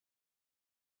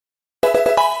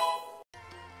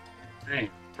I'm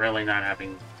really not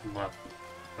having luck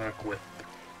with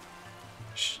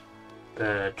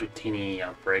the Dratini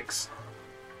outbreaks.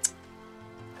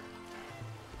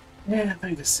 Yeah, I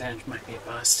think the Sand might be a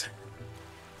bust.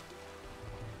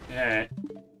 Yeah.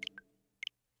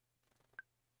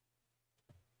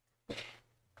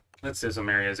 Let's do some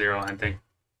Area Zero hunting.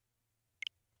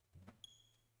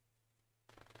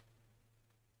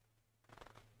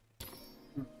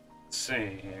 Let's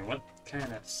see, what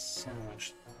kind of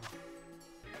sandwich?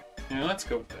 Yeah, let's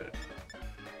go with it.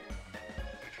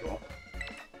 Cool.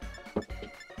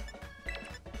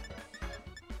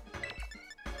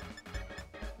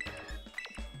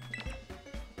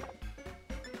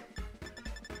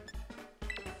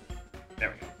 There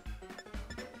we go.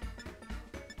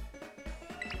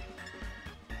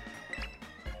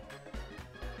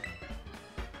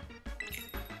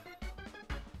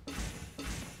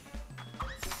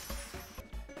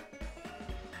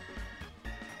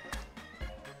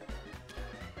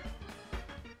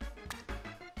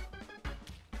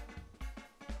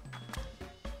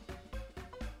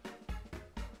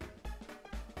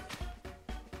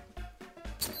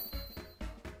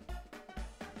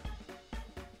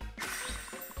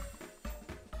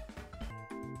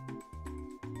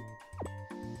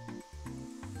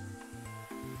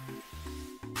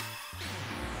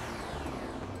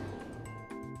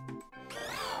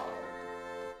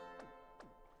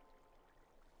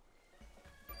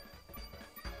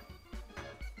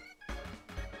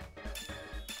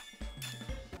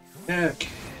 Okay.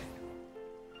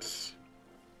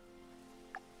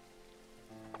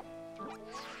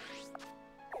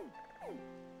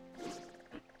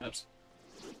 Oops.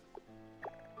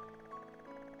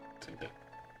 Take that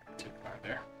too far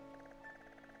there.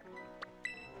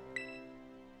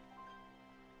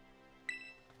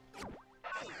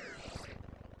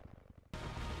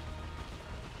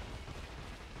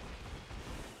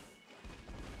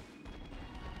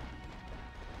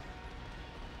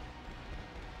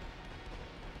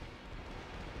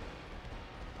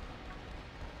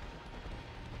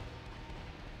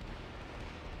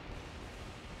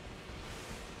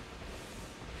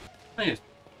 Nice.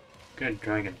 Good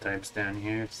dragon types down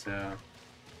here, so...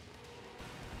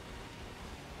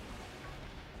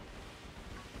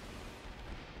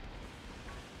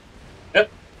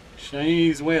 Yep!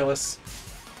 Shinies Zweilous.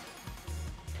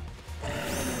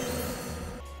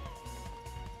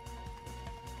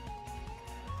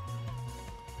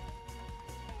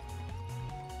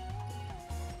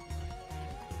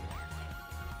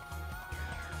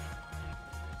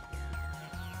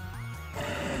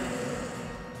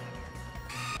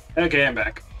 Okay, I'm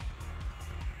back.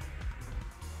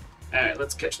 Alright,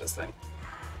 let's catch this thing.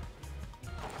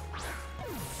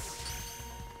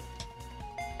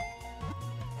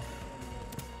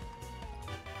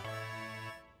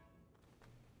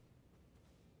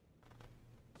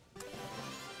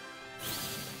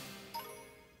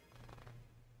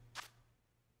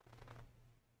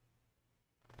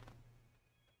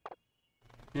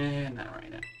 And not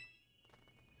right now.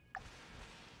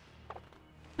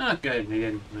 Not good, we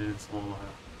didn't lose a little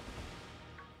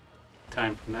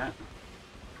time from that.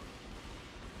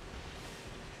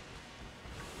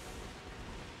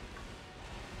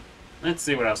 Let's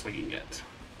see what else we can get.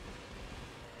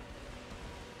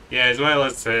 Yeah,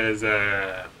 Zweilous is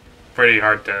pretty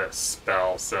hard to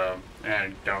spell, so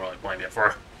I don't really blame you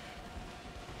for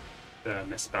the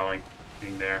misspelling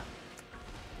being there.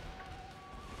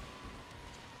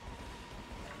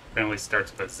 Apparently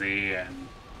starts with a Z and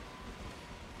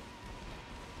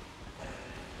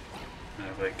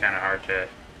really kind of hard to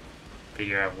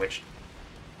figure out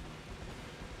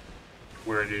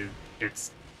where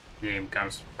its name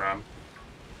comes from.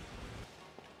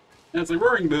 And the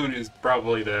Roaring Moon is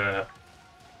probably the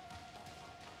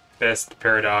best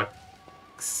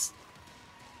paradox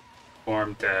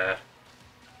form to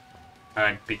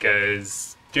hunt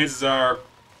because chances are,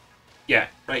 yeah,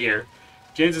 right here,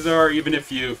 chances are even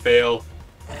if you fail,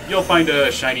 you'll find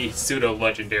a shiny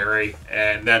pseudo-legendary,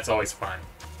 and that's always fun.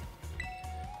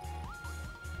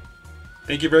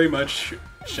 Thank you very much,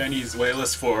 Shinies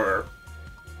Zweilous, for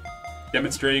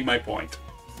demonstrating my point.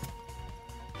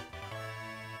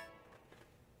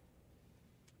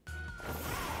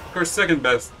 Of course, second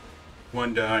best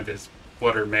one to hunt is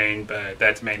Water Main, but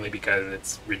that's mainly because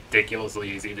it's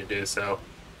ridiculously easy to do so.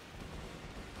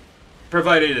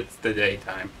 Provided it's the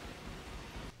daytime.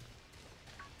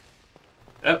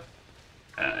 Oh,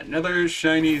 another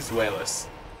Shinies Zweilous.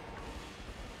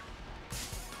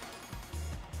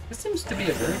 This seems to be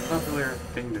a very popular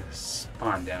thing to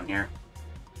spawn down here.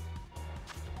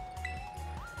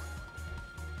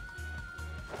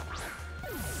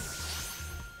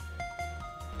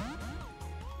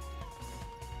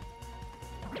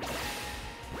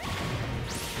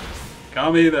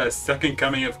 Call me the second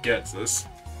coming of Getsus.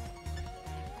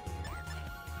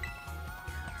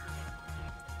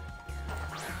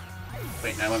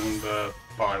 Wait, that wasn't the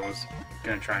ball I was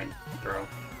gonna try and throw.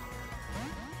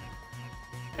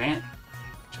 Dang it.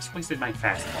 Just wasted my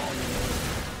fastball.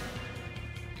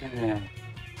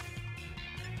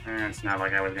 It's not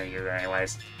like I was gonna use it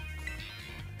anyways.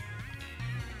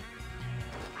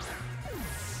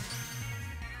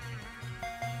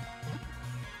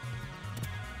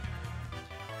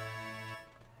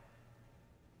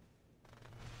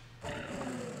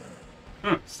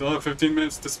 Still have 15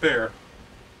 minutes to spare.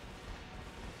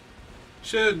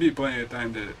 Should be plenty of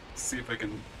time to see if I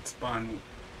can spawn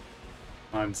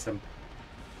on some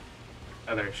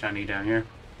other shiny down here.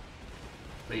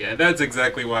 But yeah, that's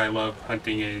exactly why I love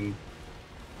hunting in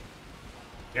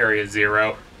Area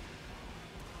 0.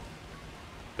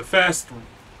 The fast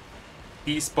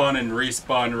despawn and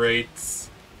respawn rates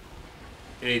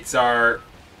are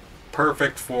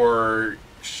perfect for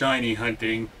shiny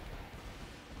hunting,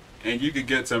 and you could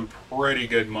get some pretty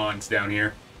good mons down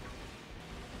here.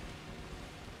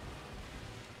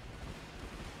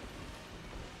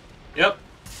 Yep,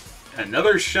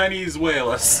 another shiny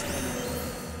Zweilous.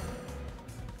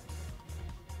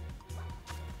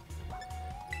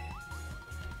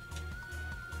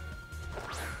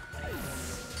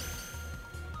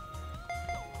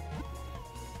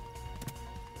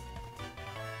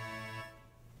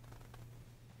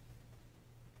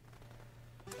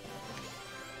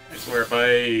 I swear if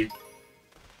I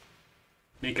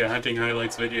make a hunting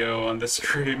highlights video on this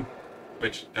stream,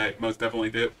 which I most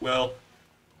definitely will,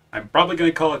 I'm probably going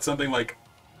to call it something like,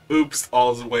 Oops,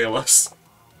 all Zweilous.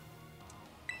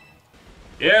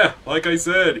 Yeah, like I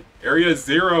said, Area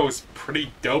 0 is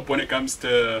pretty dope when it comes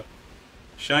to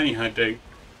shiny hunting.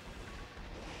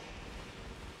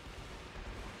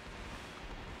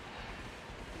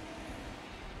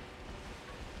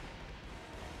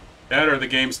 That or the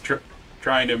game's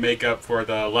trying to make up for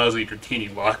the lousy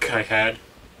Dratini luck I had.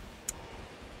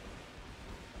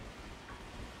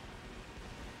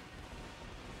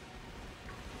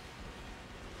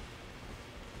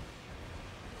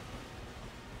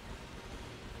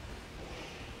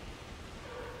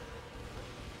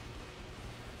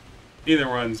 Either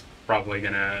one's probably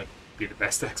gonna be the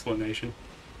best explanation.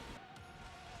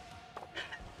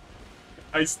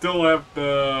 I still have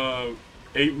the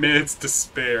 8 minutes to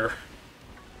spare.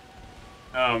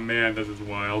 Oh man, this is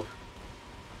wild.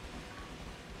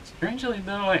 Strangely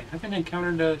though, I haven't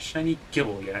encountered a shiny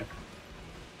Gible yet.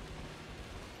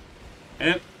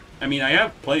 And, I mean, I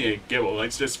have plenty of Gible, I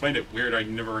just find it weird I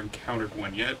never encountered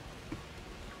one yet.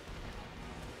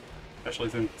 Especially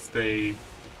since they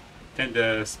tend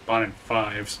to spawn in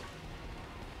 5s.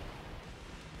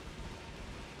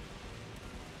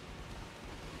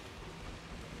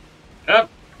 Up,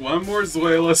 one more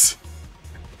Zweilous.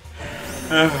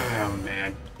 Oh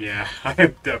man, yeah, I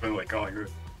am definitely calling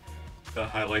the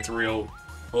highlights real.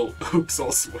 Oh, oops,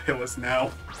 all Zweilous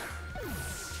now.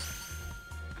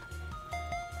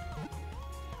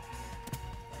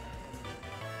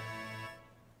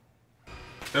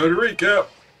 So to recap,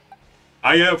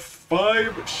 I have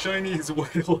 5 shiny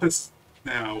Zweilous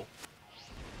now.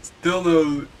 Still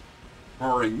no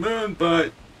Roaring Moon,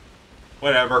 but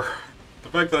whatever. The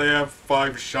fact that I have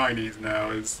 5 shinies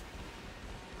now is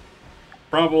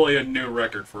probably a new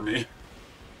record for me.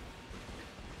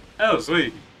 Oh,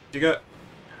 sweet. You got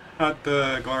Hot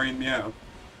Glorian Meow.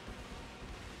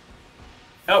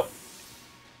 Oh,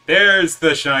 there's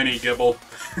the shiny Gible.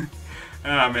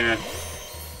 Ah, oh, man.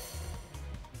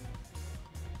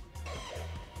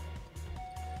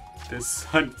 This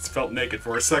hunt felt naked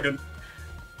for a second.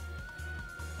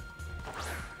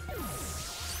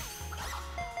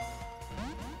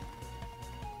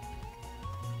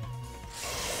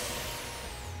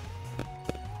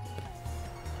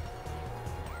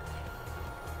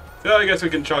 So I guess we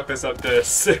can chalk this up to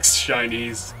 6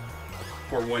 shinies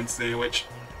for one sandwich.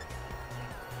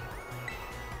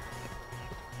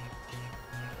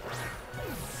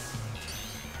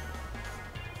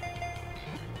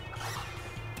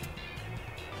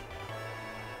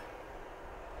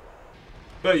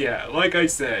 But yeah, like I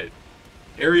said,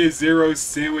 Area 0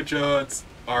 sandwich odds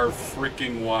are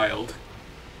freaking wild.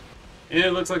 And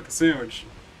it looks like the sandwich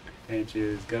edge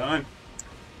is gone.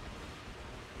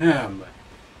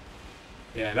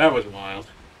 Yeah, that was wild.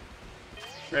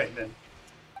 Right then.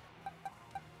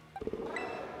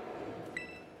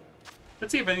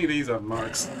 Let's see if any of these have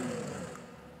marks.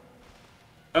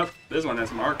 Oh, this one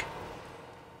has a mark.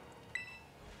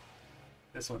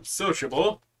 This one's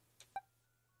sociable.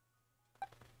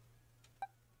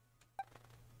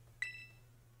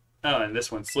 Oh, and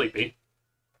this one's sleepy.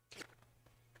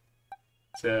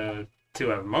 So, 2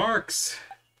 have marks.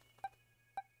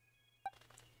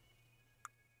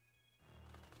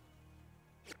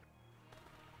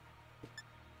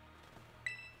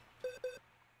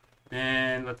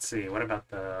 And let's see, what about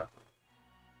the...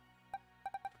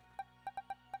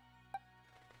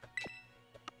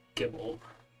 Gible?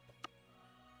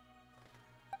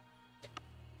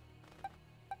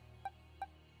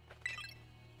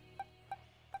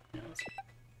 Yeah, let's...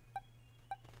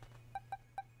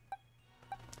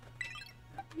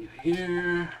 You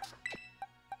here.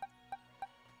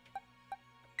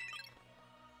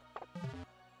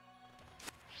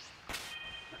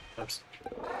 Oops.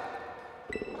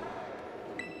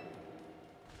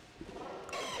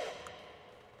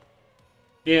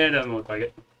 Yeah, it doesn't look like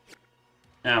it.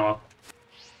 Oh well.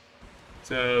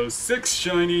 So 6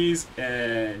 shinies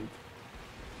and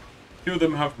 2 of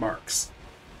them have marks.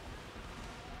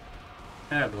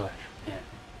 Ah boy, man.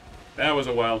 That was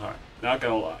a wild hunt, not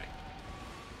gonna lie.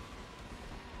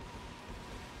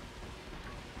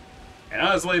 And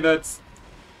honestly, that's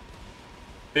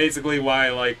basically why I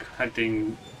like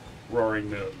hunting Roaring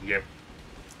Moon. You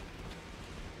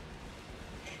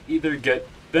either get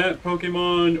that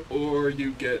Pokemon, or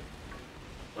you get,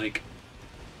 like,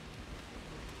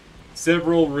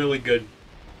 several really good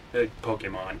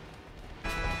Pokemon.